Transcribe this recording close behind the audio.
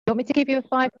want me to give you do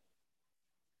you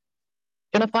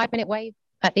want a 5 minute wave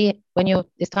at the when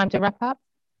it's time to wrap up?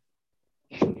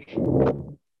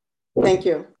 Thank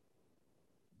you.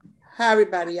 Hi,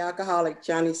 everybody. Alcoholic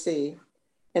Johnnie C.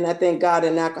 And I thank God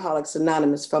and Alcoholics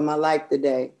Anonymous for my life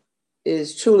today. It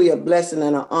is truly a blessing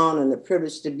and an honor and a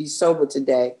privilege to be sober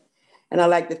today. And I'd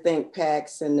like to thank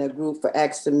PAX and the group for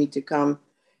asking me to come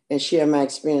and share my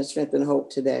experience, strength, and hope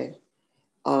today.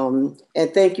 And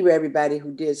thank you, everybody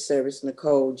who did service,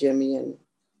 Nicole, Jimmy, and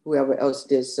whoever else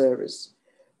did service.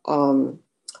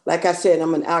 Like I said,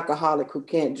 I'm an alcoholic who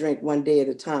can't drink one day at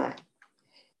a time.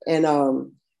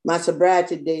 And my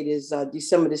sobriety date is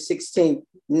December the 16th,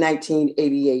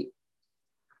 1988.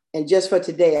 And just for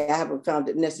today, I haven't found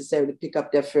it necessary to pick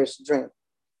up that first drink.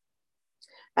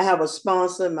 I have a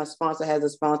sponsor. My sponsor has a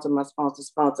sponsor. My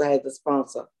sponsor has a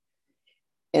sponsor.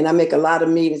 And I make a lot of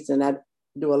meetings and I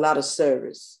do a lot of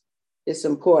service. It's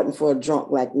important for a drunk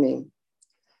like me.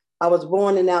 I was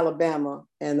born in Alabama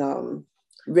and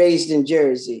raised in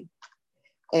Jersey.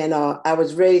 And I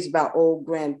was raised by old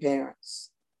grandparents.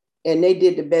 And they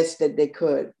did the best that they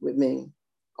could with me.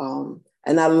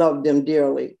 And I loved them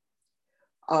dearly.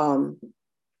 I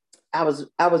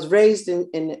was raised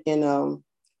in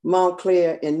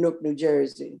Montclair in Newark, New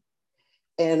Jersey.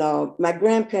 And my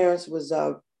grandparents was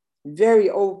very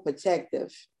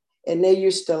overprotective. And they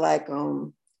used to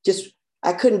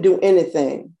I couldn't do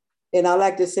anything. And I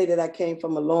like to say that I came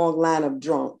from a long line of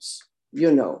drunks,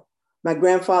 you know. My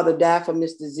grandfather died from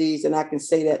this disease, and I can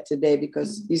say that today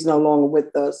because he's no longer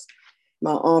with us.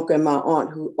 My uncle and my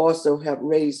aunt, who also helped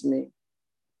raise me.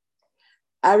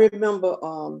 I remember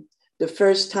the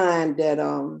first time that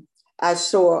I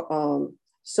saw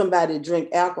somebody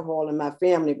drink alcohol in my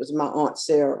family was my Aunt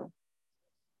Sarah.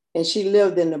 And she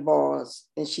lived in the bars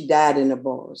and she died in the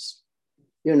bars.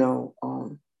 You know,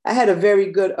 I had a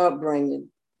very good upbringing.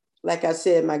 Like I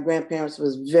said, my grandparents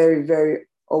was very, very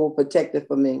overprotective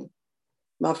for me.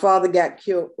 My father got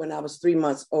killed when I was 3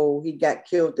 months old. He got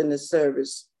killed in the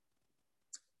service.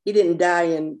 He didn't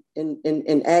die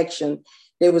in action.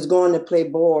 They was going to play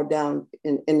ball down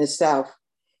in the South.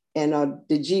 And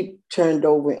the Jeep turned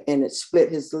over and it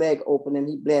split his leg open and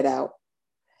he bled out.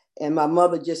 And my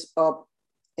mother just up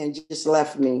and just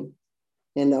left me.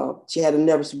 And she had a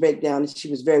nervous breakdown and she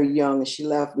was very young and she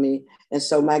left me. And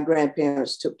so my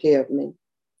grandparents took care of me.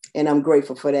 And I'm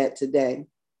grateful for that today.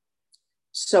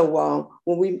 So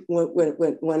when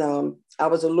I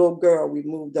was a little girl, we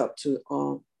moved up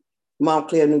to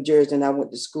Montclair, New Jersey, and I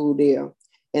went to school there.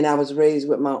 And I was raised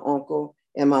with my uncle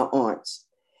and my aunts.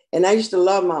 And I used to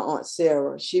love my Aunt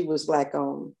Sarah. She was like,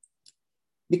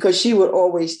 because she would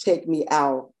always take me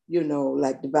out, you know,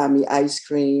 like to buy me ice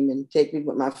cream and take me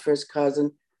with my first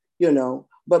cousin, you know.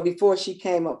 But before she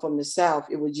came up from the South,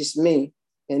 it was just me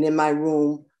and in my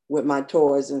room with my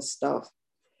toys and stuff.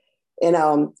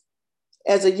 And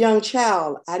as a young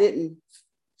child, I didn't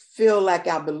feel like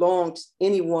I belonged to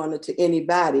anyone or to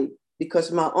anybody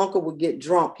because my uncle would get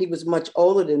drunk. He was much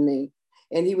older than me.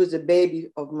 And he was a baby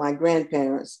of my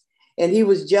grandparents. And he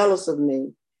was jealous of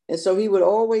me. And so he would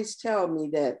always tell me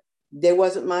that there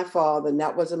wasn't my father and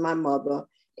that wasn't my mother.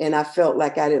 And I felt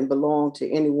like I didn't belong to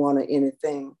anyone or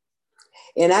anything.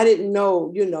 And I didn't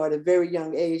know, you know, at a very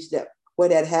young age that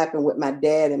what had happened with my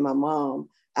dad and my mom.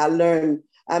 I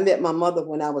met my mother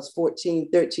when I was 14,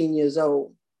 13 years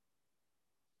old.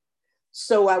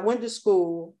 So I went to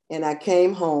school and I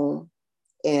came home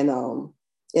and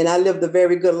I lived a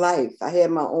very good life. I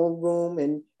had my own room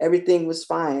and everything was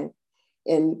fine.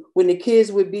 And when the kids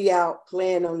would be out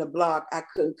playing on the block, I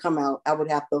couldn't come out. I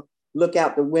would have to look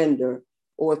out the window.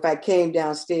 Or if I came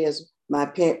downstairs, my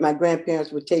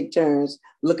grandparents would take turns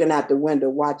looking out the window,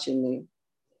 watching me.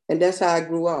 And that's how I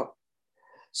grew up.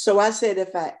 So I said,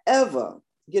 if I ever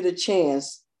get a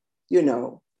chance, you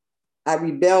know, I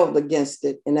rebelled against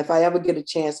it. And if I ever get a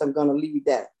chance, I'm going to leave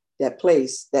that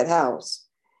place, that house.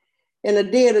 And a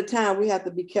day at a time, we have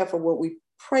to be careful what we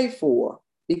pray for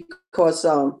because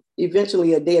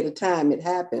eventually a day at a time it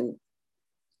happened.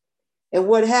 And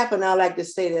what happened, I like to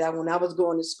say that when I was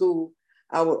going to school,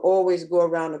 I would always go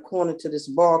around the corner to this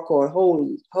bar called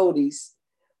Hody's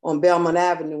on Belmont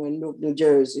Avenue in Newark, New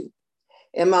Jersey.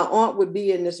 And my aunt would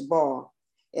be in this bar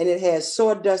and it had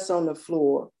sawdust on the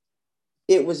floor.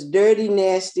 It was dirty,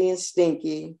 nasty, and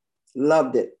stinky.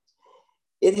 Loved it.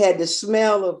 It had the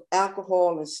smell of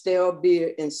alcohol and stale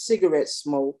beer and cigarette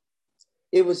smoke.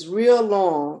 It was real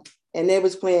long, and they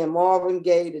was playing Marvin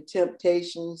Gaye, The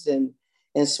Temptations, and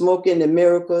Smoking the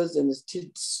Miracles and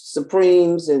the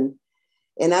Supremes. And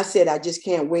I said, I just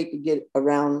can't wait to get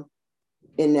around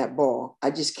in that bar.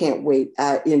 I just can't wait.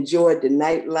 I enjoyed the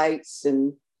night lights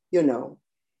and, you know.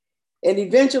 And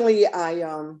eventually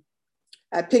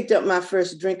I picked up my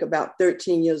first drink about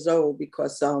 13 years old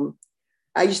because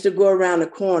I used to go around the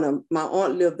corner. My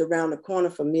aunt lived around the corner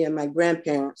from me and my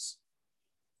grandparents.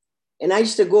 And I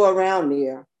used to go around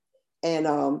there.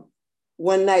 And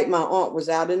one night my aunt was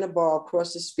out in the bar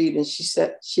across the street and she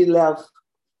said she left,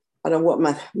 I don't want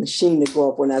my machine to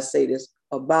go up when I say this,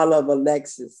 a bottle of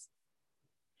Alexis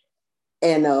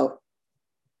and a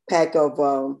pack of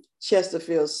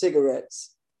Chesterfield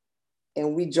cigarettes.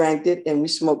 And we drank it and we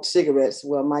smoked cigarettes.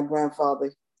 Well, my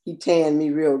grandfather, he tanned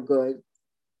me real good.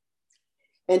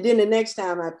 And then the next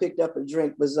time I picked up a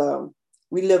drink was,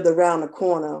 we lived around the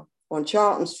corner on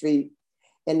Charlton Street,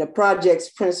 and the projects,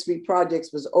 Prince Street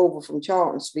Projects was over from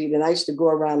Charlton Street, and I used to go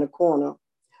around the corner.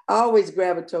 I always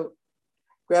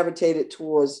gravitated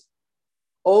towards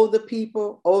older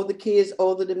people, older kids,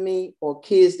 older than me, or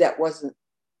kids that wasn't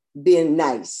being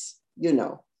nice, you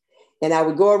know. And I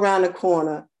would go around the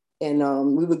corner and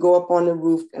we would go up on the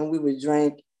roof and we would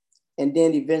drink, and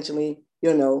then eventually,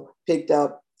 you know, picked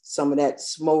up some of that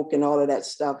smoke and all of that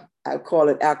stuff. I call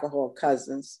it alcohol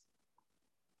cousins.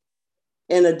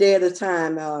 And a day at a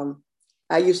time,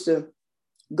 I used to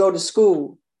go to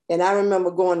school. And I remember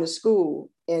going to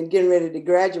school and getting ready to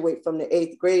graduate from the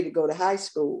 8th grade to go to high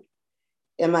school.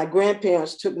 And my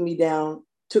grandparents took me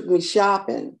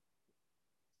shopping.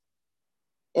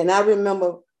 And I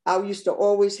remember I used to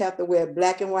always have to wear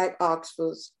black and white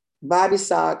Oxfords, bobby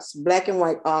socks, black and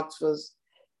white Oxfords,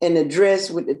 and a dress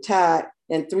with the tie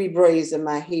and 3 braids in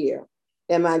my hair.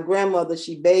 And my grandmother,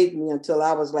 she bathed me until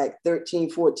I was like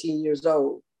 13, 14 years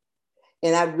old.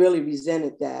 And I really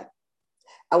resented that.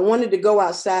 I wanted to go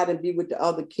outside and be with the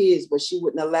other kids, but she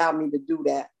wouldn't allow me to do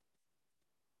that.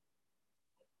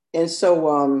 And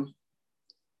so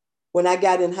when I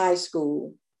got in high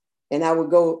school and I would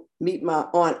go meet my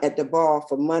aunt at the bar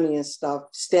for money and stuff,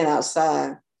 stand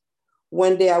outside.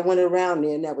 One day I went around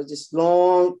there and that was this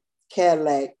long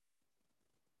Cadillac.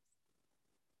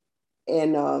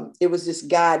 And it was this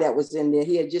guy that was in there.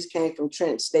 He had just came from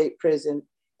Trent State Prison.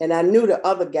 And I knew the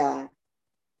other guy,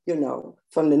 you know,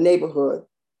 from the neighborhood.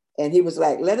 And he was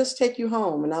like, let us take you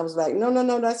home. And I was like,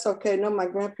 no, that's okay. No, my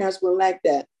grandparents wouldn't like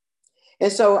that.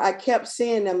 And so I kept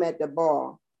seeing them at the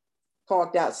bar,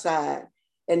 parked outside.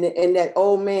 And that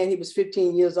old man, he was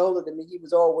 15 years older than me. He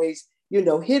was always, you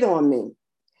know, hit on me.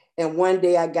 And one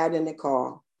day I got in the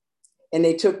car and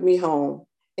they took me home.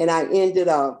 And I ended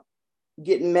up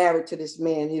getting married to this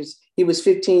man. He was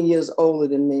 15 years older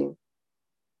than me.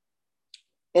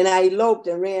 And I eloped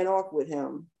and ran off with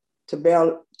him to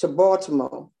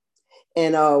Baltimore.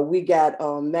 And we got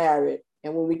married.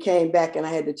 And when we came back and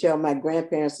I had to tell my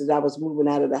grandparents that I was moving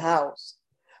out of the house,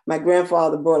 my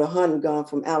grandfather brought a hunting gun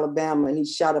from Alabama and he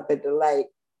shot up at the light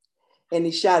and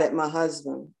he shot at my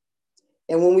husband.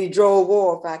 And when we drove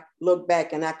off, I look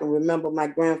back and I can remember my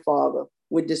grandfather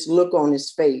with this look on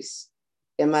his face.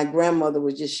 And my grandmother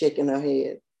was just shaking her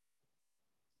head.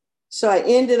 So I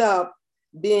ended up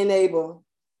being able,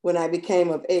 when I became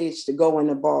of age, to go in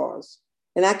the bars.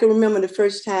 And I can remember the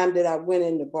first time that I went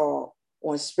in the bar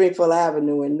on Springfield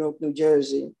Avenue in Newark, New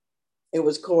Jersey. It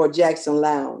was called Jackson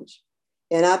Lounge.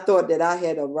 And I thought that I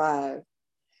had arrived.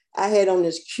 I had on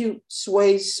this cute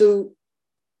suede suit.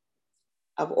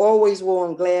 I've always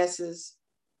worn glasses.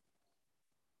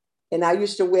 And I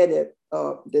used to wear the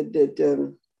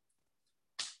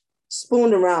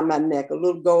spoon around my neck, a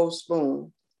little gold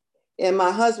spoon. And my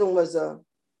husband was a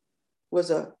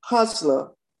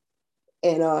hustler.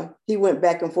 And he went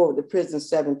back and forth to prison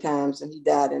 7 times and he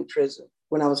died in prison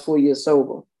when I was 4 years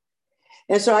sober.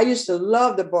 And so I used to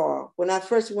love the bar. When I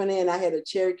first went in, I had a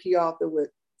Cherokee author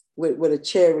with a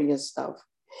cherry and stuff.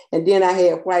 And then I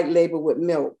had white label with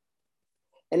milk.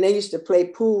 And they used to play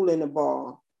pool in the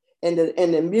bar. And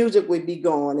the music would be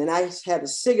gone. And I had a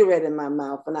cigarette in my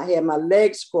mouth and I had my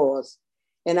legs crossed.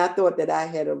 And I thought that I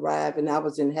had arrived and I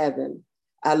was in heaven.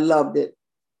 I loved it.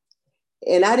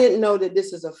 And I didn't know that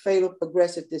this is a fatal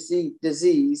progressive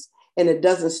disease and it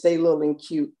doesn't stay little and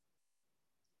cute.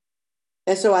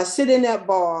 And so I sit in that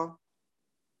bar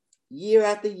year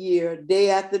after year,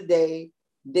 day after day,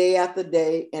 day after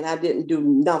day, and I didn't do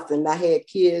nothing. I had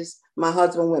kids. My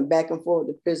husband went back and forth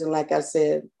to prison, like I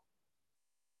said.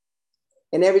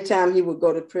 And every time he would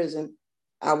go to prison,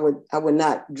 I would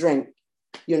not drink.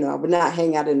 You know, I would not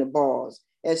hang out in the bars.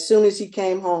 As soon as he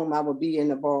came home, I would be in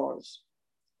the bars.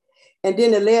 And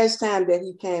then the last time that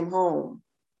he came home,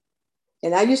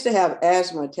 and I used to have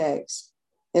asthma attacks.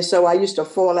 And so I used to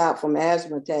fall out from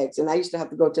asthma attacks and I used to have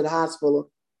to go to the hospital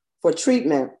for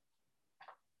treatment.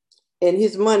 And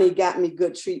his money got me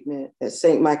good treatment at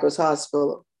St. Michael's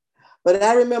Hospital. But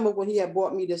I remember when he had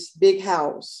bought me this big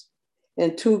house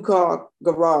and two-car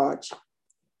garage.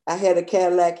 I had a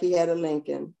Cadillac, he had a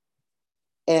Lincoln.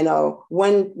 And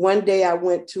one day I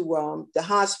went to the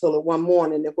hospital one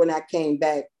morning, and when I came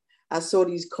back, I saw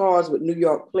these cars with New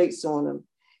York plates on them.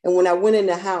 And when I went in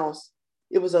the house,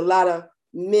 it was a lot of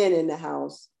men in the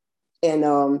house. And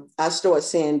I started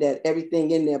saying that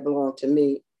everything in there belonged to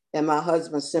me. And my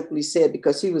husband simply said,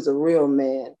 because he was a real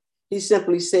man, he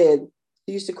simply said,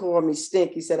 he used to call me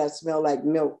Stink. He said, I smell like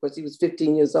milk, because he was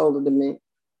 15 years older than me.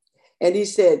 And he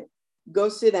said, go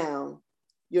sit down,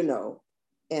 you know.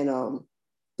 And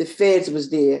the feds was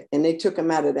there, and they took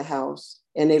him out of the house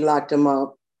and they locked him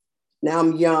up. Now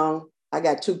I'm young. I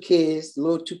got two kids,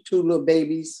 two little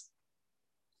babies.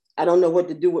 I don't know what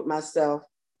to do with myself.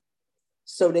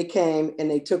 So they came and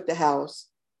they took the house.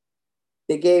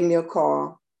 They gave me a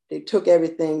car. They took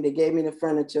everything. They gave me the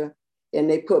furniture, and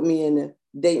they put me in the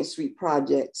Dayton Street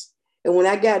projects. And when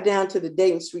I got down to the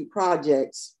Dayton Street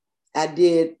projects, I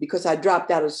did, because I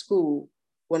dropped out of school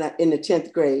in the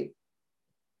 10th grade.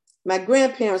 My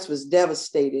grandparents was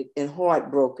devastated and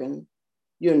heartbroken,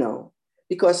 you know,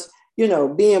 because, you know,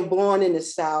 being born in the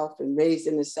South and raised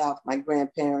in the South, my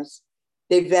grandparents,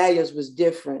 their values was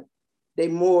different. Their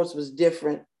morals was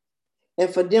different.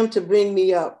 And for them to bring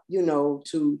me up, you know,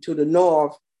 to the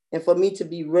North, and for me to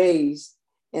be raised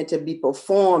and to be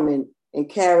performing and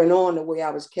carrying on the way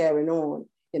I was carrying on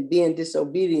and being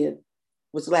disobedient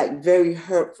was like very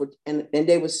hurtful. And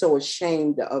they were so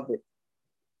ashamed of it.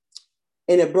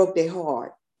 And it broke their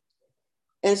heart.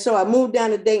 And so I moved down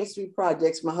to Dayton Street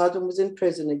projects. My husband was in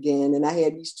prison again, and I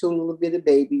had these two little bitty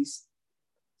babies,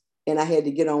 and I had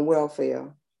to get on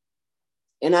welfare.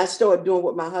 And I started doing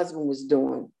what my husband was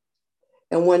doing.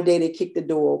 And one day they kicked the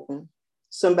door open.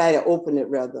 Somebody opened it,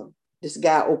 rather. This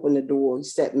guy opened the door. He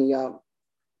set me up.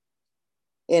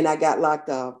 And I got locked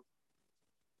up.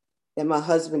 And my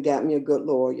husband got me a good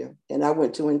lawyer. And I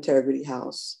went to Integrity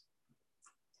House.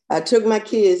 I took my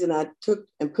kids and I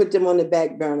put them on the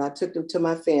back burner. I took them to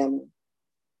my family.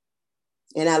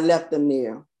 And I left them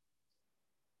there.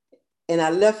 And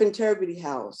I left Integrity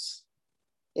House.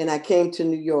 And I came to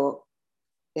New York.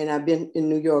 And I've been in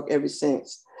New York ever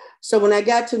since. So when I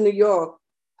got to New York,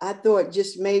 I thought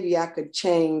just maybe I could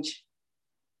change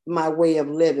my way of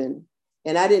living.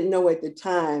 And I didn't know at the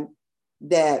time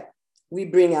that we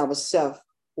bring ourselves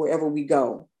wherever we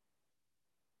go.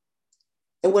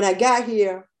 And when I got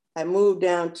here, I moved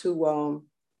down to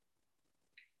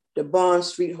the Bond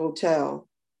Street Hotel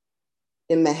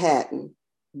in Manhattan,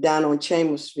 down on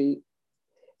Chambers Street.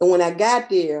 And when I got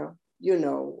there, you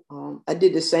know, I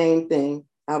did the same thing.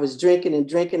 I was drinking and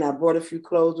drinking. I brought a few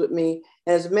clothes with me.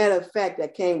 And as a matter of fact, I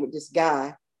came with this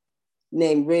guy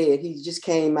named Red. He just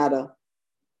came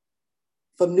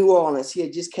from New Orleans. He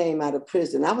had just came out of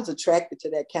prison. I was attracted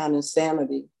to that kind of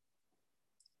insanity.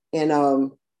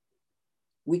 And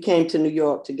we came to New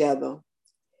York together.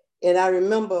 And I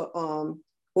remember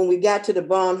when we got to the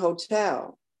Bond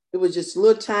Hotel, it was just a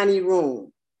little tiny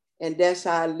room. And that's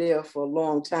how I lived for a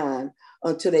long time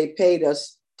until they paid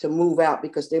us to move out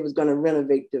because they was going to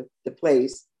renovate the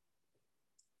place.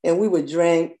 And we would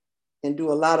drink and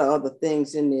do a lot of other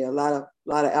things in there, a lot of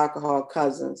alcohol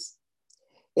cousins.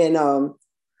 And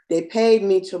they paid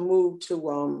me to move.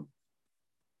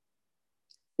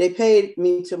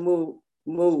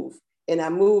 And I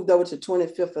moved over to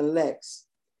 25th and Lex.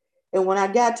 And when I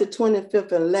got to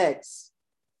 25th and Lex,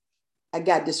 I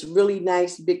got this really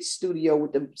nice big studio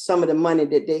with some of the money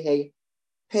that they had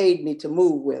paid me to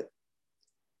move with.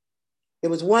 It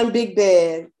was one big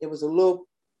bed. It was a little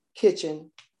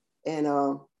kitchen and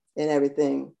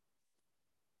everything.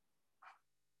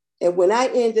 And when I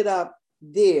ended up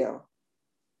there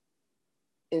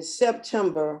in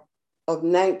September of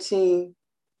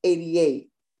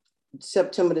 1988,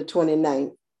 September the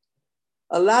 29th,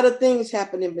 a lot of things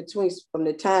happened in between from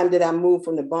the time that I moved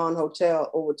from the Bond Hotel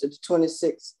over to the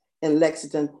 26th in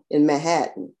Lexington in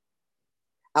Manhattan.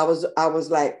 I was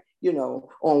like, you know,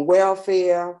 on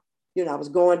welfare. You know, I was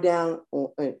going down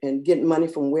and getting money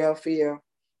from welfare.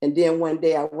 And then one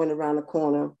day I went around the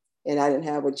corner and I didn't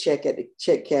have a check at the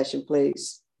check cashing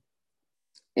place.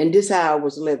 And this is how I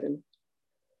was living.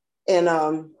 And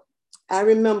I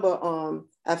remember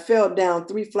I fell down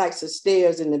 3 flights of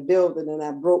stairs in the building and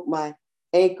I broke my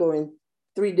ankle in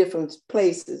 3 different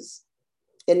places.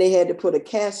 And they had to put a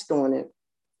cast on it.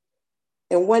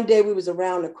 And one day we was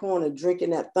around the corner drinking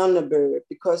that Thunderbird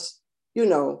because, you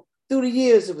know, through the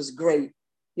years, it was great.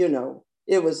 You know,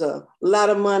 it was a lot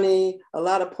of money, a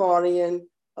lot of partying,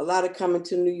 a lot of coming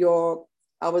to New York.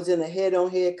 I was in a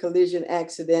head-on-head collision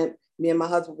accident. Me and my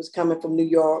husband was coming from New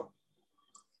York.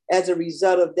 As a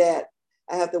result of that,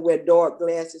 I have to wear dark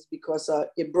glasses because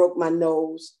it broke my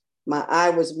nose. My eye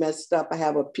was messed up. I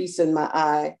have a piece in my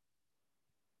eye.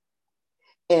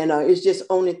 And it's just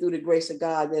only through the grace of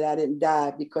God that I didn't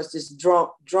die, because this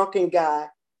drunken guy,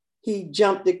 he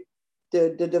jumped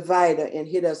the divider and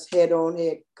hit us head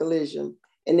collision.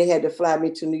 And they had to fly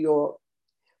me to New York,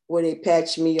 where they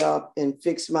patched me up and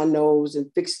fixed my nose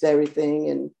and fixed everything.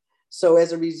 And so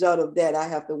as a result of that, I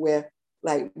have to wear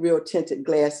like real tinted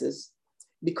glasses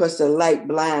because the light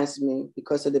blinds me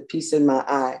because of the piece in my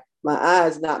eye. My eye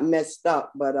is not messed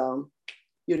up, but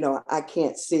I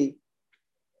can't see.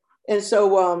 And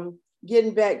so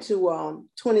getting back to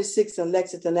 26 and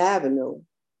Lexington Avenue,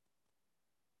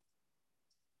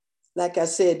 like I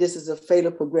said, this is a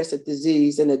fatal progressive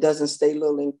disease, and it doesn't stay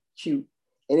little and cute.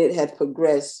 And it had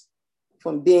progressed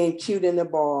from being cute in the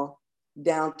bar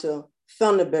down to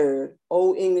Thunderbird,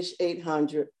 Old English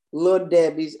 800, Little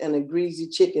Debbie's, and a greasy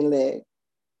chicken leg.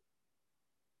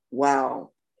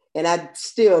 Wow. And I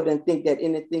still didn't think that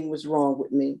anything was wrong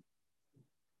with me.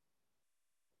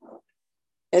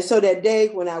 And so that day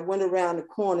when I went around the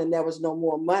corner and there was no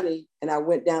more money, and I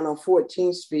went down on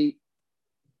 14th Street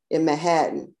in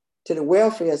Manhattan to the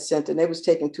welfare center, and it was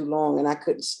taking too long and I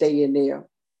couldn't stay in there.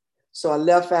 So I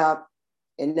left out,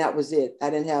 and that was it. I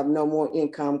didn't have no more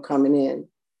income coming in.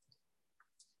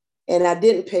 And I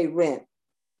didn't pay rent.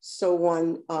 So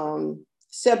on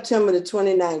September the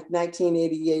 29th,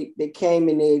 1988, they came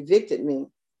and they evicted me.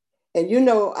 And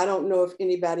I don't know if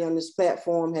anybody on this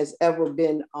platform has ever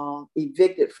been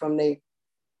evicted from their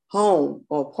home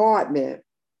or apartment,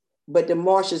 but the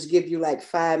marshals give you like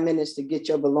 5 minutes to get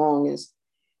your belongings.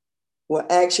 Well,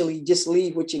 actually just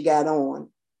leave what you got on.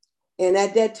 And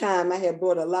at that time, I had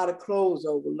brought a lot of clothes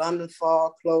over, London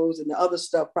Fall clothes, and the other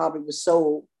stuff probably was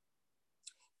sold.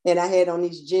 And I had on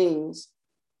these jeans,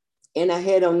 and I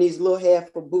had on these little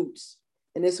half of boots.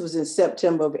 And this was in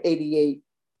September of 88.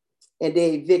 And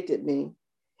they evicted me.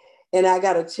 And I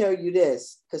got to tell you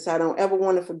this, because I don't ever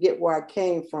want to forget where I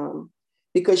came from,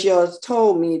 because y'all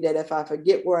told me that if I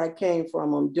forget where I came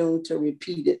from, I'm doomed to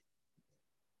repeat it.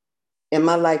 And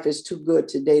my life is too good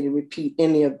today to repeat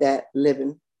any of that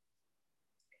living.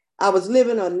 I was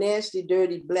living on nasty,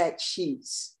 dirty black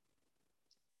sheets.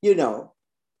 When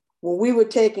we were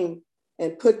taking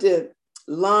and put the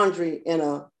laundry in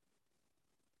a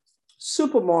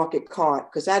supermarket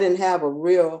cart, because I didn't have a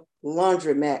real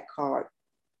laundromat cart,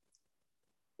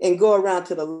 and go around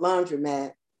to the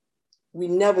laundromat, we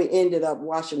never ended up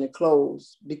washing the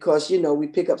clothes because, we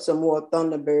pick up some more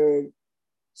Thunderbird,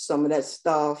 some of that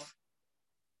stuff,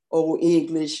 Old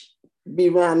English, be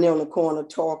around there on the corner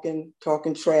talking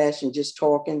trash and just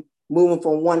talking, moving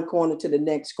from one corner to the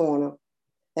next corner.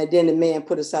 And then the man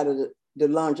put us out of the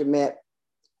laundromat,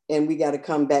 and we got to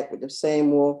come back with the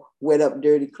same old wet up,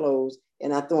 dirty clothes.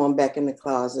 And I throw them back in the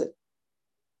closet.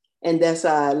 And that's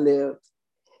how I lived.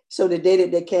 So the day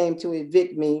that they came to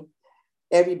evict me,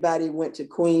 everybody went to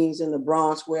Queens and the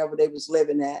Bronx, wherever they was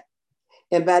living at.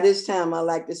 And by this time, I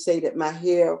like to say that my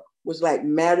hair was like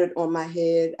matted on my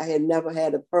head. I had never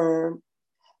had a perm.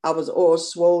 I was all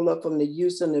swollen up from the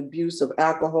use and abuse of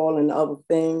alcohol and other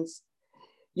things,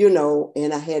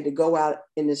 and I had to go out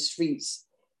in the streets.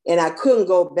 And I couldn't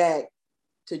go back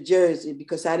to Jersey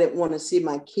because I didn't want to see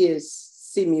my kids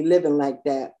see me living like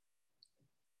that.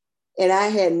 And I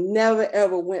had never,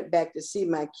 ever went back to see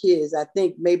my kids, I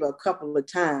think maybe a couple of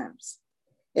times.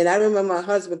 And I remember my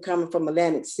husband coming from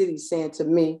Atlantic City saying to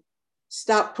me,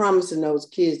 stop promising those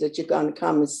kids that you're going to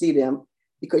come and see them,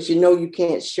 because you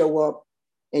can't show up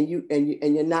and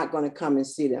you're not going to come and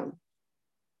see them.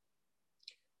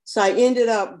 So I ended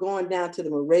up going down to the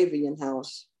Moravian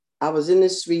house. I was in the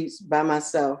streets by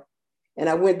myself, and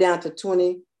I went down to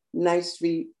 29th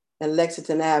Street and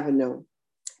Lexington Avenue.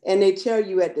 And they tell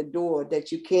you at the door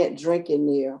that you can't drink in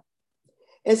there.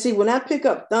 And see, when I pick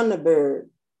up Thunderbird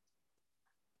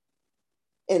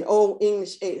and Old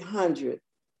English 800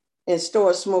 and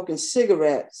start smoking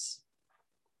cigarettes,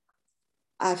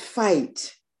 I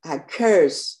fight, I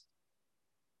curse.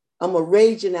 I'm a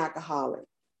raging alcoholic,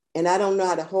 and I don't know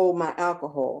how to hold my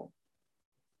alcohol.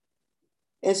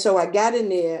 And so I got in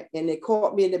there, and they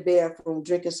caught me in the bathroom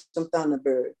drinking some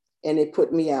Thunderbird, and they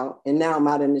put me out, and now I'm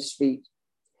out in the street.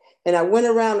 And I went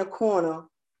around the corner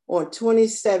on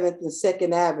 27th and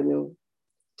 2nd Avenue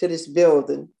to this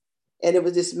building, and it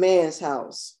was this man's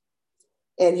house.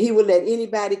 And he would let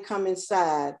anybody come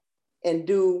inside and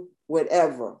do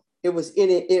whatever. It was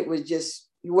just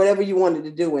whatever you wanted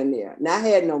to do in there. And I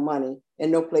had no money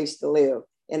and no place to live,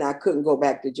 and I couldn't go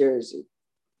back to Jersey.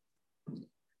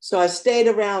 So I stayed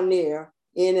around there,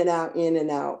 in and out, in and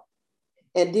out.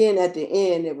 And then at the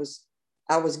end,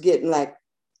 I was getting like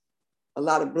a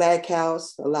lot of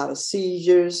blackouts, a lot of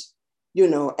seizures, you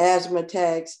know, asthma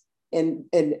attacks, and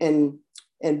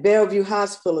Bellevue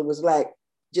Hospital was like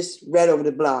just right over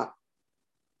the block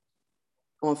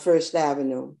on First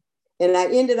Avenue. And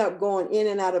I ended up going in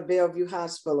and out of Bellevue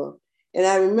Hospital. And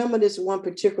I remember this one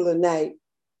particular night,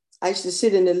 I used to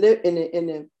sit in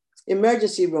the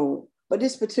emergency room. But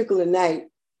this particular night,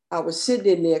 I was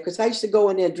sitting in there because I used to go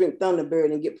in there and drink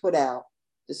Thunderbird and get put out.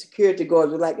 The security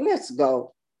guards were like, let's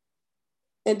go.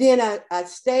 And then I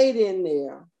stayed in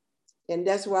there. And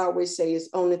that's why I always say it's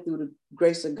only through the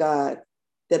grace of God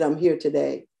that I'm here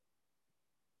today.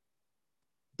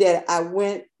 That I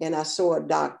went and I saw a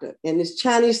doctor. And this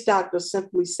Chinese doctor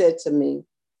simply said to me,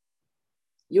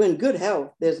 you're in good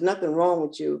health. There's nothing wrong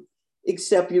with you,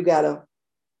 except you got a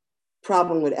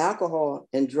problem with alcohol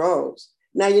and drugs.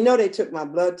 Now, you know, they took my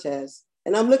blood test.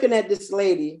 And I'm looking at this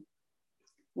lady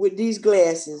with these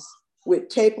glasses with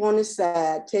tape on the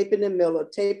side, tape in the middle,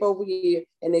 tape over here,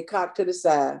 and they cocked to the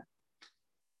side.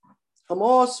 I'm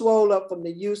all swole up from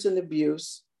the use and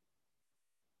abuse,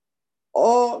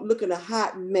 all looking a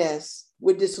hot mess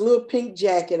with this little pink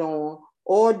jacket on,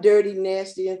 all dirty,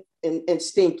 nasty, and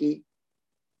stinky.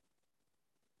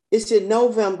 It's in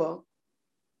November.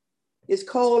 It's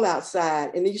cold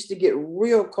outside, and it used to get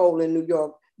real cold in New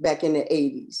York back in the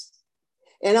 80s.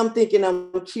 And I'm thinking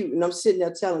I'm cute, and I'm sitting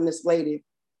there telling this lady,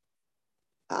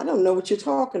 I don't know what you're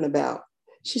talking about.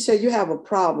 She said, you have a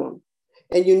problem,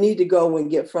 and you need to go and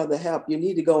get further help. You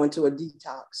need to go into a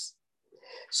detox.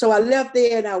 So I left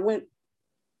there, and I went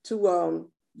to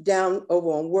down over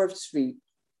on Worth Street,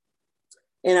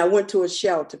 and I went to a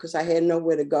shelter because I had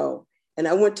nowhere to go. And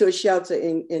I went to a shelter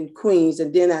in Queens,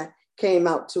 and then I came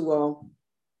out to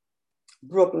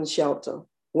Brooklyn shelter,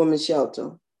 women's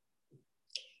shelter.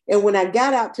 And when I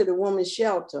got out to the women's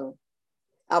shelter,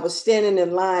 I was standing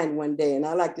in line one day, and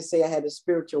I like to say I had a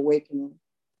spiritual awakening.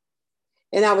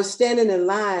 And I was standing in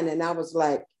line, and I was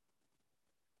like,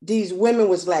 these women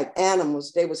was like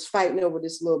animals. They was fighting over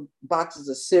this little boxes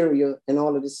of cereal and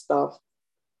all of this stuff.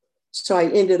 So I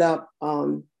ended up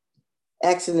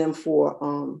asking them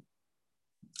for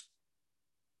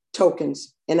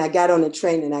tokens. And I got on the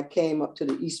train and I came up to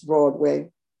the East Broadway.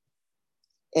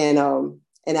 And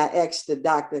I asked the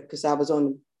doctor, because I was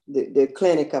on the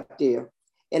clinic up there.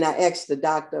 And I asked the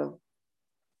doctor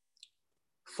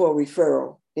for a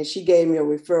referral. And she gave me a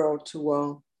referral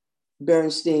to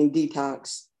Bernstein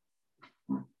Detox.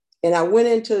 And I went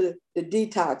into the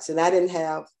detox, and I didn't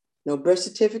have no birth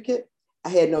certificate. I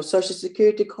had no social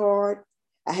security card.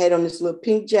 I had on this little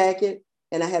pink jacket,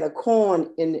 and I had a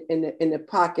coin in the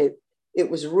pocket.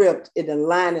 It was ripped in the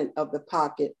lining of the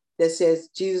pocket that says,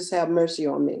 Jesus have mercy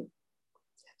on me.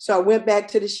 So I went back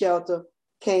to the shelter,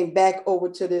 came back over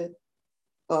to the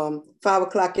 5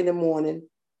 o'clock in the morning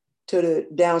to the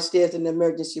downstairs in the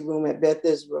emergency room at Beth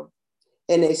Israel.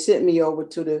 And they sent me over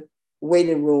to the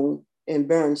waiting room in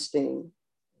Bernstein.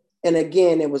 And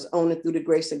again, it was only through the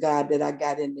grace of God that I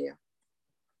got in there.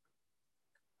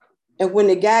 And when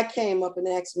the guy came up and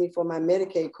asked me for my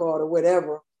Medicaid card or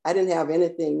whatever, I didn't have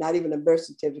anything, not even a birth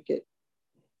certificate.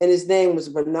 And his name was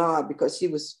Bernard, because he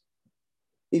was,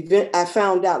 I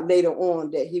found out later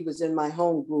on that he was in my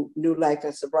home group, New Life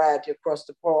and Sobriety across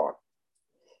the park.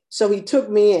 So he took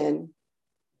me in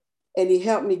and he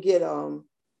helped me get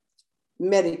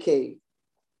Medicaid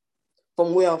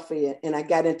from welfare, and I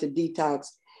got into detox.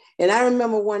 And I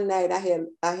remember one night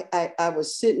I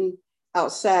was sitting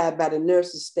outside by the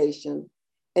nurse's station,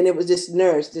 and it was this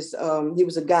nurse, he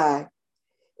was a guy,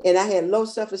 and I had low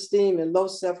self-esteem and low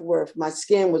self-worth. My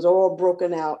skin was all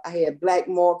broken out. I had black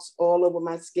marks all over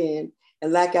my skin.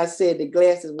 And like I said, the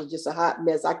glasses was just a hot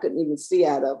mess. I couldn't even see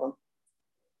out of them.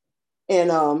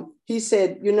 And he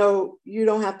said, you know, you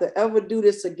don't have to ever do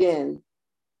this again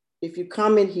if you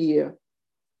come in here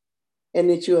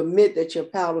and that you admit that you're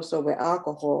powerless over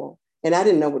alcohol. And I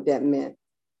didn't know what that meant.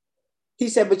 He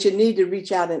said, but you need to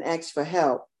reach out and ask for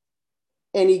help.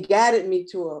 And he guided me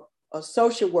to a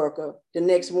social worker the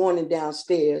next morning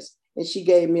downstairs, and she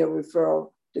gave me a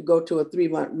referral to go to a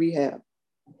 3-month rehab.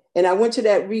 And I went to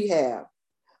that rehab.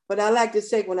 But I like to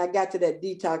say, when I got to that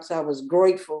detox, I was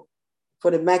grateful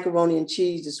for the macaroni and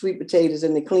cheese, the sweet potatoes,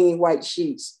 and the clean white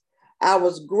sheets. I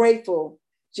was grateful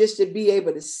just to be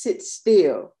able to sit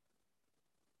still.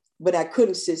 But I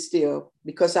couldn't sit still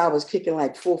because I was kicking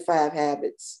like 4 or 5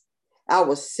 habits. I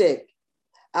was sick.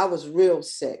 I was real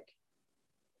sick.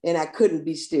 And I couldn't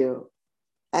be still.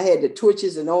 I had the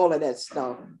twitches and all of that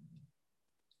stuff.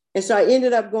 And so I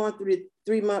ended up going through the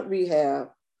 3-month rehab.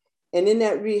 And in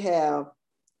that rehab,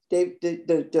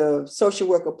 the social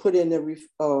worker put in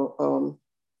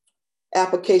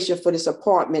application for this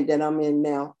apartment that I'm in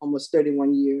now, almost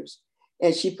 31 years.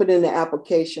 And she put in the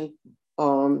application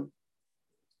for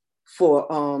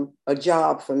a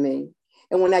job for me.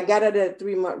 And when I got out of that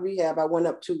 3-month rehab, I went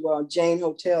up to Jane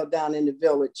Hotel down in the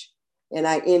Village. And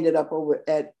I ended up over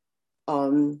at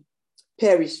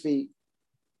Perry Street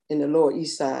in the Lower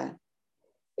East Side.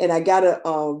 And I got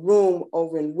a room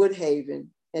over in Woodhaven.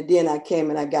 And then I came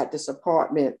and I got this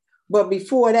apartment. But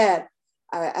before that,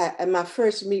 my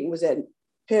first meeting was at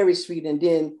Perry Street and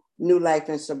then New Life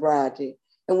and Sobriety.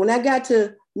 And when I got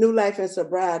to New Life and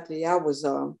Sobriety, I was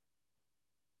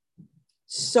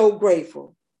so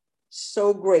grateful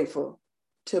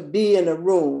to be in a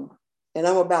room. And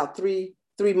I'm about three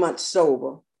months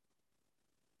sober.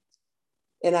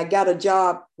 And I got a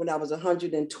job when I was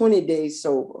 120 days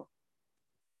sober,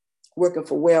 working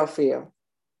for welfare.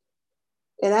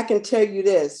 And I can tell you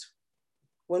this,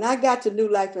 when I got to New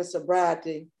Life and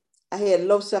Sobriety, I had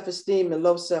low self-esteem and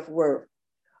low self-worth.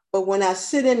 But when I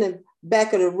sit in the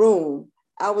back of the room,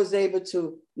 I was able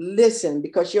to listen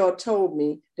because y'all told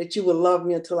me that you would love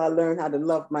me until I learned how to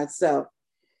love myself.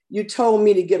 You told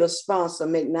me to get a sponsor,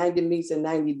 make 90 meets in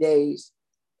 90 days.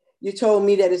 You told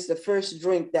me that it's the first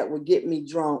drink that would get me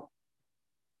drunk.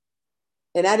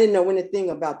 And I didn't know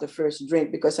anything about the first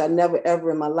drink because I never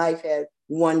ever in my life had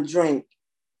one drink.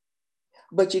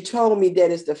 But you told me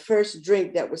that it's the first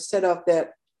drink that would set off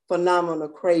that phenomenal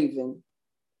craving.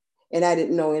 And I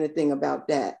didn't know anything about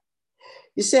that.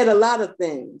 You said a lot of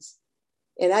things.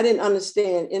 And I didn't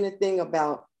understand anything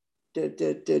about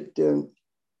the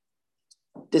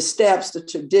steps, the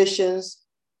traditions,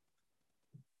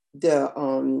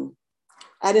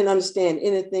 I didn't understand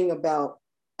anything about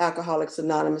Alcoholics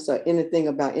Anonymous or anything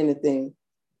about anything.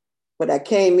 But I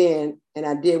came in and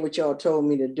I did what y'all told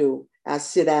me to do. I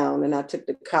sit down and I took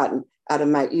the cotton out of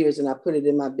my ears and I put it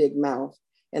in my big mouth.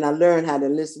 And I learned how to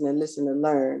listen and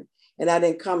learn. And I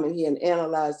didn't come in here and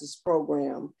analyze this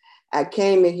program. I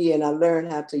came in here and I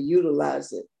learned how to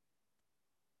utilize it.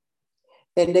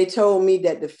 And they told me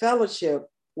that the fellowship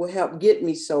will help get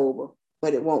me sober,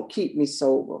 but it won't keep me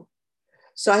sober.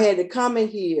 So I had to come in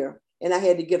here and I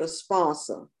had to get a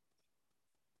sponsor.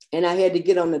 And I had to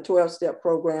get on the 12-step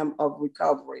program of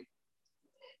recovery.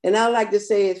 And I like to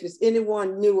say, if it's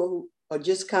anyone new or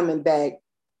just coming back,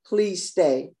 please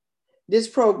stay. This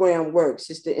program works.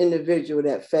 It's the individual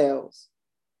that fails.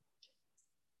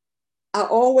 I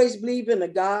always believe in a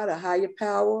God, a higher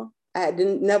power. I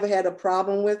never had a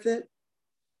problem with it.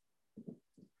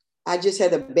 I just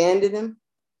had abandoned him.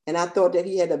 And I thought that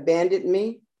he had abandoned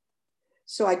me.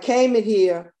 So I came in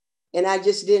here and I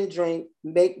just didn't drink,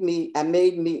 I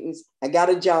made meetings. I got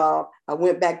a job. I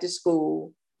went back to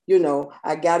school. You know,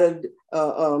 I got a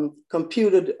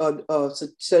computer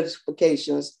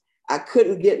certifications. I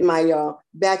couldn't get my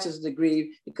bachelor's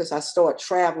degree because I started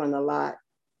traveling a lot.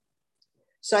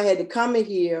 So I had to come in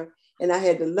here and I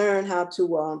had to learn how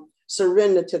to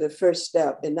surrender to the first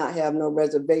step and not have no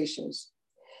reservations.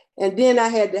 And then I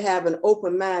had to have an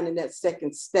open mind in that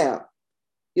second step,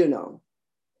 you know.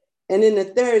 And in the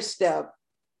third step,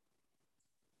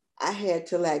 I had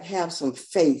to have some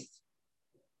faith.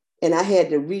 And I had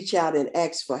to reach out and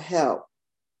ask for help.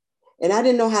 And I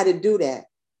didn't know how to do that.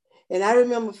 And I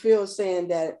remember Phil saying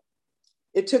that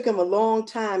it took him a long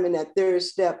time in that third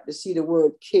step to see the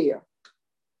word care.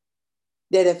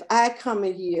 That if I come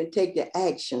in here and take the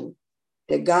action,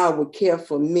 that God would care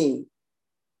for me.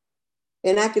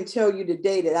 And I can tell you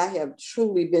today that I have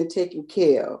truly been taken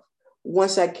care of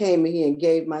once I came in here and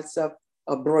gave myself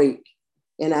a break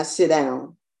and I sit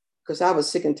down because I was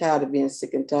sick and tired of being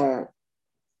sick and tired.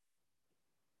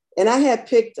 And I had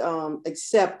picked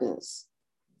acceptance.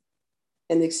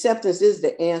 And acceptance is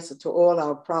the answer to all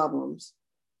our problems.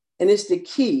 And it's the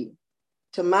key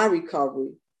to my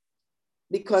recovery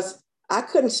because I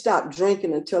couldn't stop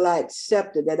drinking until I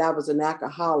accepted that I was an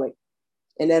alcoholic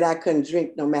and that I couldn't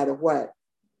drink no matter what.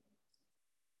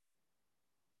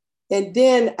 And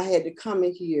then I had to come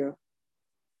in here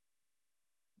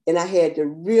and I had to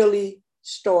really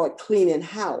start cleaning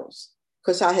house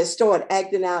because I had started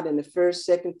acting out in the first,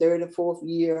 second, third, and fourth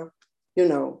year, you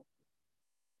know.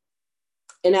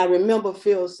 And I remember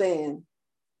Phil saying,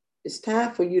 it's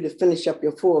time for you to finish up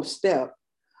your fourth step.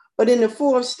 But in the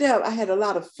fourth step, I had a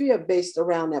lot of fear based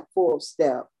around that fourth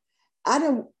step. I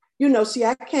didn't, you know, see,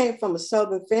 I came from a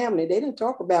Southern family. They didn't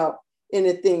talk about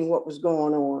anything, what was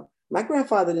going on. My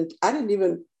grandfather, I didn't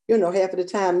even, you know, half of the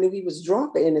time knew he was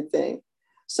drunk or anything.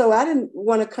 So I didn't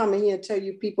want to come in here and tell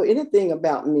you people anything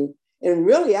about me. And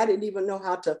really, I didn't even know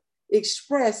how to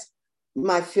express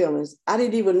my feelings. I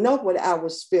didn't even know what I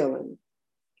was feeling.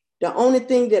 The only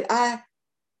thing that I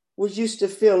was used to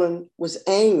feeling was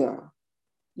anger.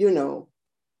 you know,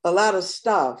 a lot of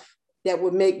stuff that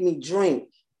would make me drink.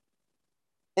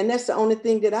 And that's the only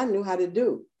thing that I knew how to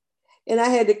do. And I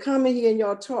had to come in here and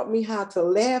y'all taught me how to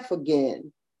laugh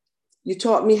again. You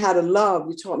taught me how to love.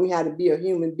 You taught me how to be a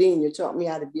human being. You taught me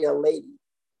how to be a lady.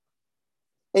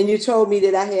 And you told me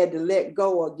that I had to let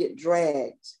go or get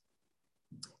dragged.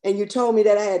 And you told me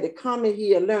that I had to come in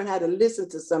here and learn how to listen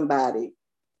to somebody.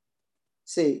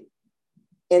 See,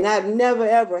 and I've never,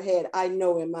 ever had I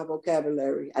know in my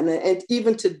vocabulary. And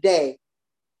even today,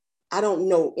 I don't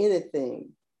know anything.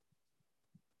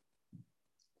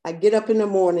 I get up in the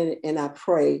morning and I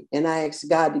pray and I ask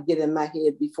God to get in my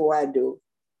head before I do.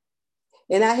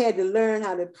 And I had to learn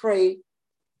how to pray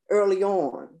early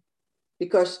on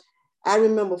because I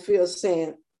remember Phil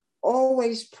saying,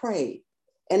 always pray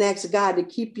and ask God to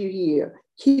keep you here,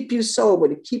 keep you sober,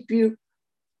 to keep you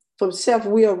from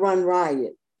self-will run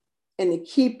riot, and to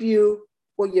keep you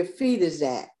where your feet is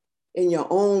at in your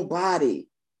own body.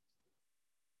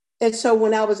 And so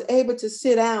when I was able to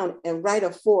sit down and write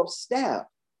a fourth step,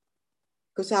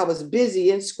 because I was busy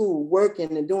in school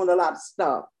working and doing a lot of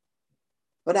stuff,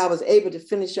 but I was able to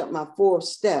finish up my fourth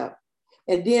step.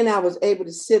 And then I was able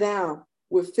to sit down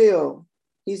with Phil.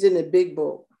 He's in the big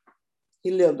book.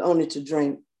 He lived only to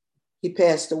drink. He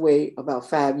passed away about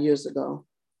 5 years ago.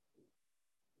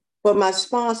 But my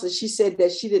sponsor, she said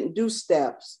that she didn't do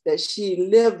steps, that she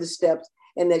lived the steps,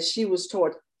 and that she was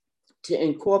taught to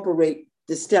incorporate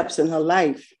the steps in her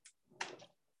life.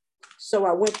 So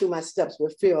I went through my steps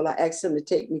with Phil. I asked him to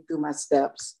take me through my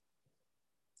steps.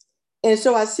 And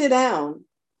so I sit down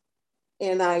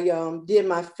and I did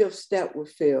my fifth step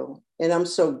with Phil. And I'm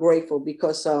so grateful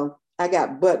because I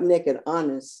got butt naked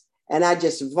honest and I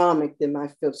just vomited my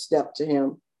fifth step to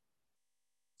him.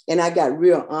 And I got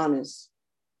real honest.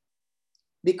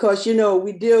 Because, you know,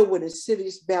 we deal with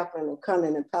insidious, baffling, and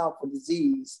cunning and powerful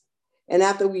disease. And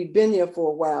after we've been here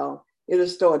for a while, it'll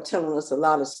start telling us a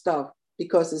lot of stuff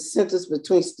because it's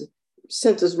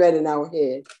centers right in our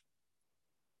head.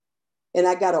 And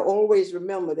I got to always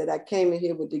remember that I came in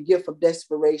here with the gift of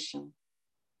desperation,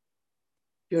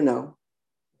 you know.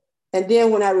 And then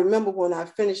when I remember when I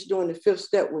finished doing the fifth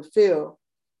step with Phil,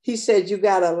 he said, you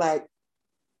got to like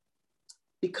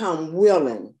become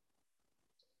willing.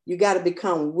 You got to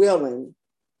become willing.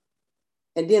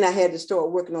 And then I had to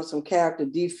start working on some character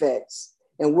defects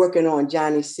and working on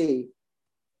Johnnie C.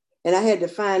 And I had to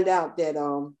find out that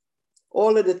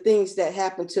all of the things that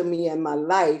happened to me in my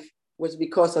life was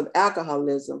because of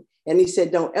alcoholism. And he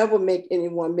said, don't ever make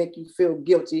anyone make you feel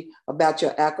guilty about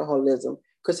your alcoholism.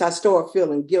 Because I started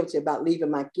feeling guilty about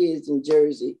leaving my kids in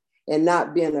Jersey and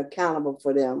not being accountable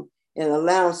for them and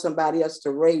allowing somebody else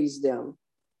to raise them.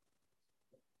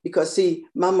 Because see,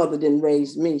 my mother didn't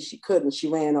raise me. She couldn't. She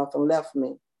ran off and left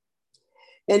me.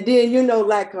 And then, you know,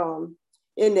 like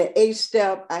in the eighth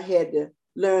step, I had to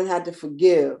learn how to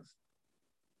forgive.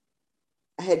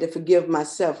 I had to forgive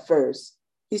myself first.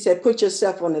 He said, put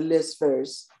yourself on the list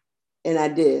first. And I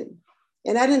did.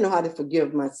 And I didn't know how to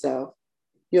forgive myself.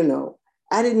 You know,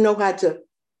 I didn't know how to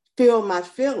feel my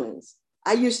feelings.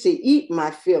 I used to eat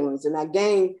my feelings and I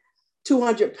gained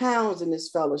 200 pounds in this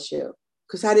fellowship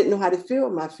because I didn't know how to feel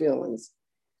my feelings.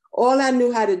 All I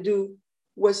knew how to do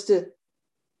was to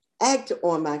act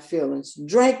on my feelings,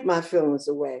 drank my feelings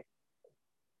away.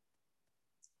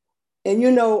 And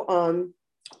you know,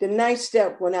 the ninth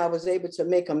step, when I was able to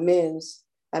make amends,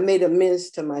 I made amends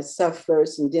to myself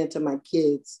first and then to my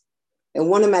kids. And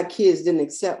one of my kids didn't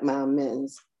accept my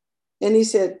amends. And he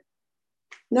said,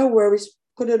 no worries,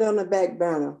 put it on the back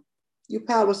burner. You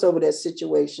powerless over that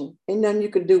situation. Ain't nothing you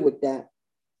can do with that.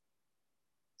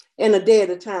 And a day at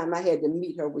a time, I had to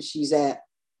meet her where she's at.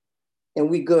 And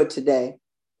we good today.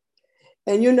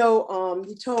 And you know,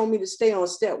 he told me to stay on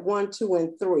step 1, 2,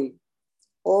 and 3.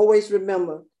 Always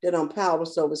remember that I'm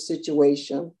powerless over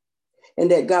situation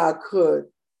and that God could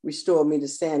restore me to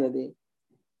sanity.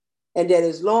 And that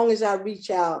as long as I reach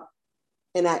out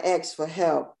and I ask for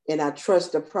help and I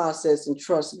trust the process and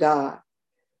trust God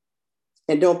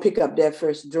and don't pick up that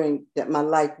first drink, that my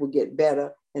life will get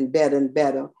better and better and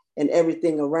better and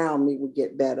everything around me would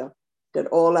get better. That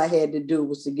all I had to do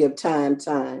was to give time.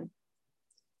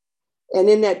 And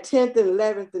in that 10th and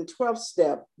 11th and 12th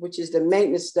step, which is the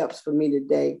maintenance steps for me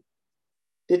today,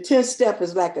 the 10th step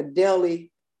is like a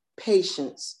daily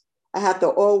patience. I have to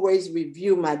always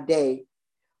review my day.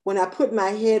 When I put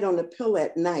my head on the pillow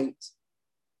at night,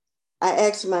 I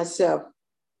ask myself,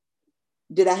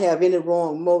 did I have any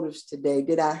wrong motives today?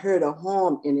 Did I hurt or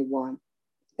harm anyone?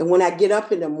 And when I get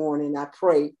up in the morning, I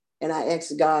pray and I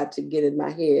ask God to get in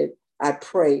my head. I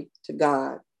pray to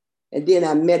God. And then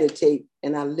I meditate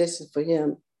and I listen for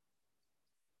him.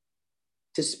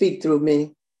 to speak through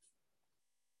me.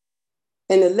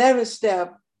 And the 11th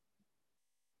step,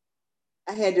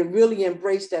 I had to really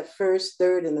embrace that first,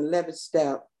 third, and 11th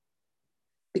step,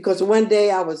 because one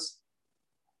day I was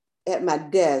at my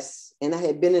desk and I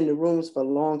had been in the rooms for a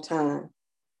long time.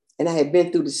 And I had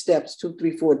been through the steps 2,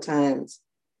 3, 4 times.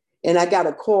 And I got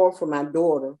a call from my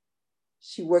daughter.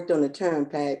 She worked on the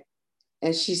turnpike.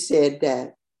 And she said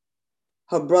that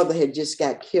her brother had just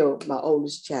got killed, my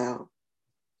oldest child.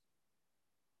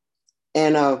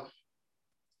 And I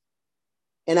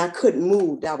couldn't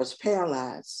move. I was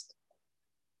paralyzed.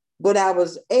 But I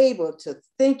was able to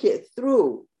think it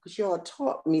through, because y'all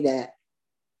taught me that.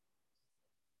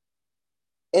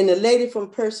 And the lady from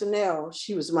personnel,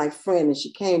 she was my friend, and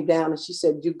she came down and she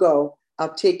said, "You go,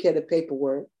 I'll take care of the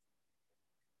paperwork."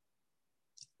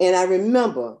 And I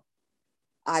remember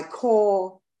I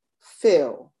called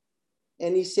Phil,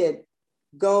 and he said,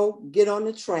 "Go get on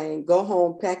the train, go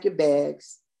home, pack your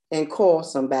bags, and call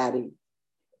somebody."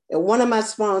 And one of my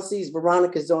sponsees,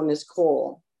 Veronica's on this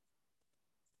call.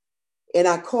 And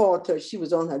I called her, she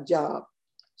was on her job.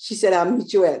 She said, "I'll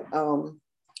meet you at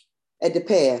the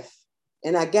path."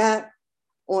 And I got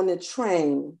on the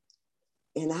train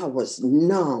and I was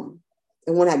numb.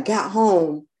 And when I got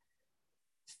home,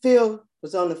 Phil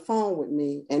was on the phone with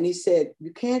me and he said,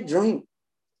 "You can't drink."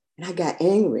 And I got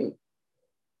angry.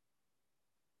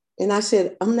 And I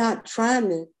said, "I'm not trying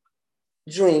to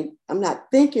drink. I'm not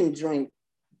thinking drink."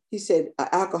 He said, "An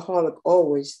alcoholic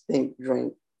always think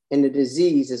drink, and the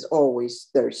disease is always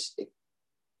thirsty.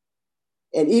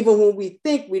 And even when we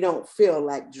think we don't feel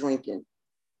like drinking,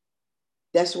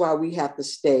 that's why we have to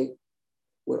stay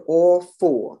with all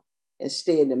four and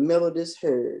stay in the middle of this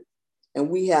herd. And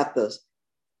we have to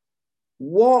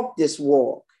walk this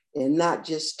walk and not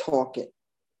just talk it."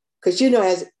 Because, you know,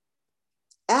 as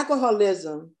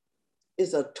alcoholism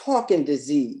is a talking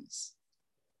disease.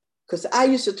 Because I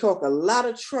used to talk a lot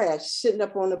of trash sitting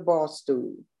up on the bar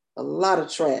stool, a lot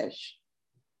of trash.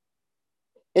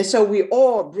 And so we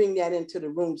all bring that into the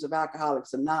rooms of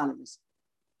Alcoholics Anonymous.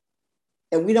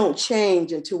 And we don't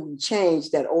change until we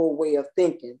change that old way of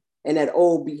thinking and that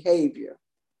old behavior.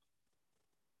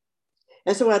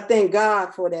 And so I thank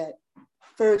God for that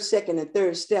first, second, and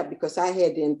third step, because I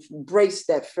had to embrace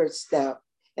that first step.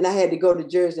 And I had to go to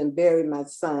Jersey and bury my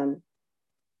son.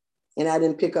 And I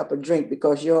didn't pick up a drink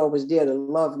because y'all was there to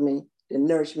love me, to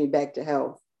nourish me back to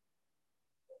health.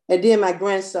 And then my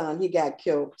grandson, he got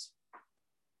killed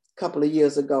a couple of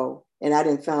years ago, and I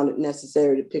didn't find it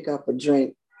necessary to pick up a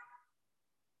drink.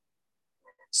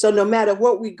 So no matter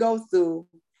what we go through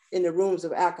in the rooms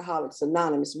of Alcoholics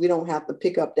Anonymous, we don't have to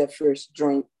pick up that first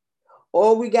drink.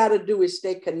 All we got to do is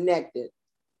stay connected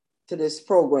to this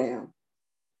program.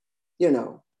 You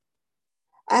know,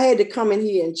 I had to come in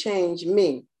here and change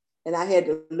me, and I had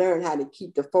to learn how to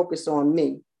keep the focus on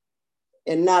me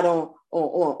and not on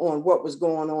what was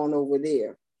going on over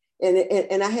there.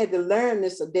 And I had to learn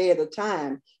this a day at a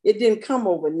time. It didn't come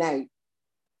overnight.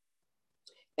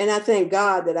 And I thank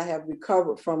God that I have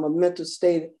recovered from a mental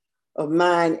state of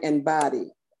mind and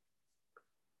body.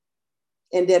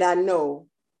 And that I know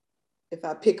if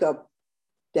I pick up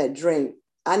that drink,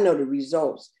 I know the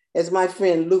results. As my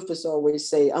friend Lufus always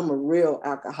say, I'm a real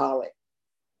alcoholic.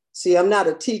 See, I'm not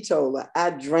a teetotaler. I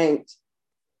drank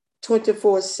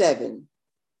 24/7.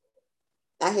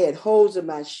 I had holes in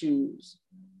my shoes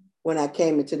when I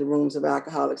came into the rooms of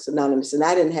Alcoholics Anonymous, and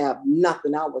I didn't have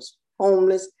nothing. I was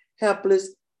homeless,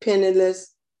 helpless,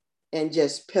 penniless, and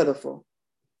just pitiful.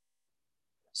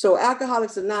 So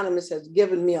Alcoholics Anonymous has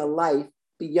given me a life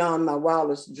beyond my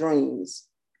wildest dreams.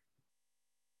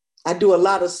 I do a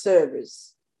lot of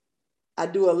service. I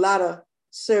do a lot of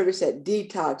service at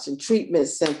detox and treatment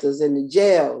centers and the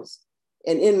jails.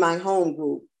 And in my home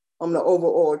group, I'm the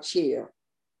overall chair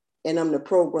and I'm the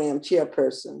program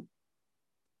chairperson.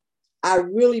 I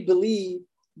really believe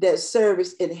that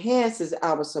service enhances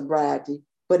our sobriety,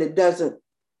 but it doesn't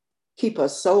keep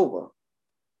us sober.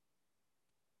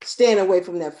 Staying away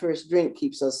from that first drink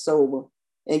keeps us sober,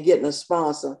 and getting a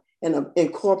sponsor and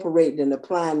incorporating and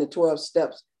applying the 12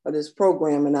 steps of this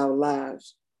program in our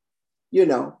lives. You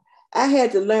know, I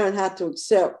had to learn how to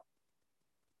accept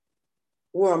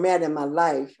where I'm at in my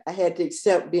life. I had to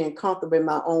accept being comfortable in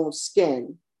my own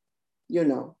skin, you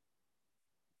know.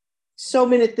 So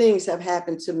many things have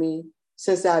happened to me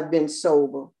since I've been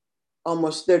sober,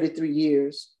 almost 33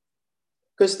 years.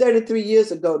 Because 33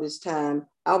 years ago this time,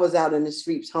 I was out in the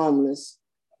streets homeless,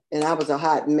 and I was a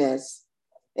hot mess.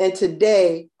 And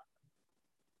today,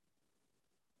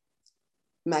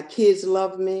 my kids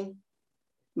love me.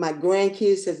 My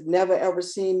grandkids has never ever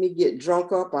seen me get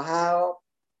drunk up or high up.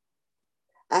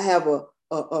 I have a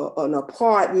an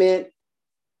apartment,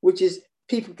 which is,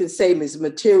 people can say it's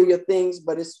material things,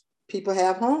 but it's people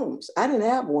have homes. I didn't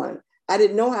have one. I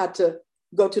didn't know how to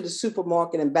go to the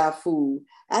supermarket and buy food.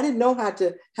 I didn't know how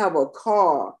to have a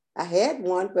car. I had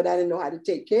one, but I didn't know how to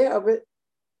take care of it.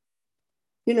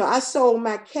 You know, I sold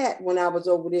my cat when I was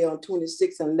over there on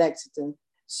 26 in Lexington.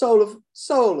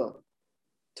 Solar.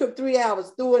 Took 3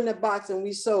 hours, threw in the box, and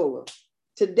we sold her.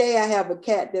 Today, I have a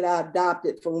cat that I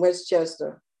adopted from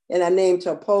Westchester, and I named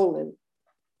her Poland.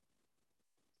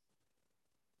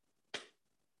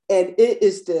 And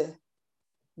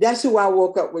that's who I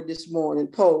woke up with this morning,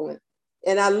 Poland.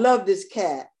 And I love this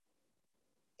cat.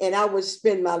 And I would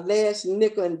spend my last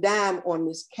nickel and dime on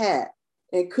this cat,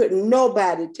 and couldn't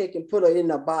nobody take and put her in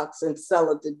a box and sell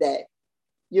her today,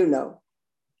 you know.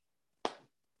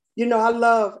 You know, I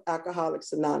love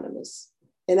Alcoholics Anonymous.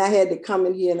 And I had to come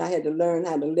in here and I had to learn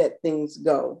how to let things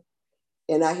go.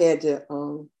 And I had to,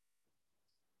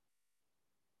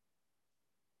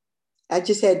 I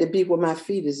just had to be where my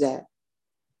feet is at,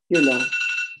 you know.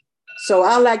 So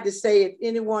I like to say, if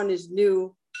anyone is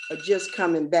new or just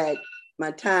coming back,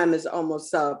 my time is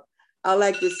almost up. I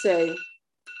like to say,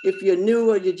 if you're new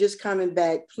or you're just coming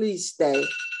back, please stay.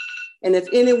 And if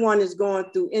anyone is going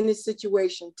through any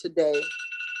situation today,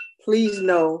 please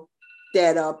know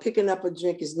that picking up a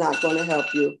drink is not going to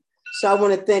help you. So I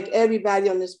want to thank everybody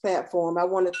on this platform. I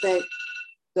want to thank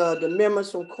the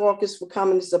members from Caucus for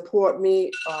coming to support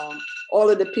me, all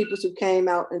of the people who came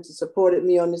out and supported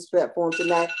me on this platform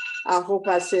tonight. I hope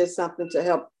I said something to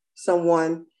help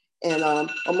someone. And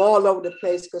I'm all over the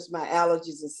place because my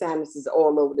allergies and sinuses are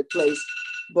all over the place.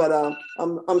 But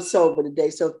I'm sober today.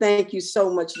 So thank you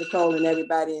so much, Nicole, and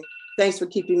everybody. Thanks for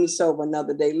keeping me sober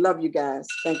another day. Love you guys.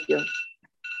 Thank you.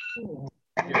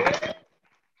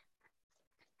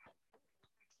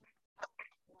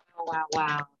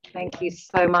 Wow. Thank you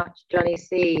so much, Johnnie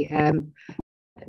C.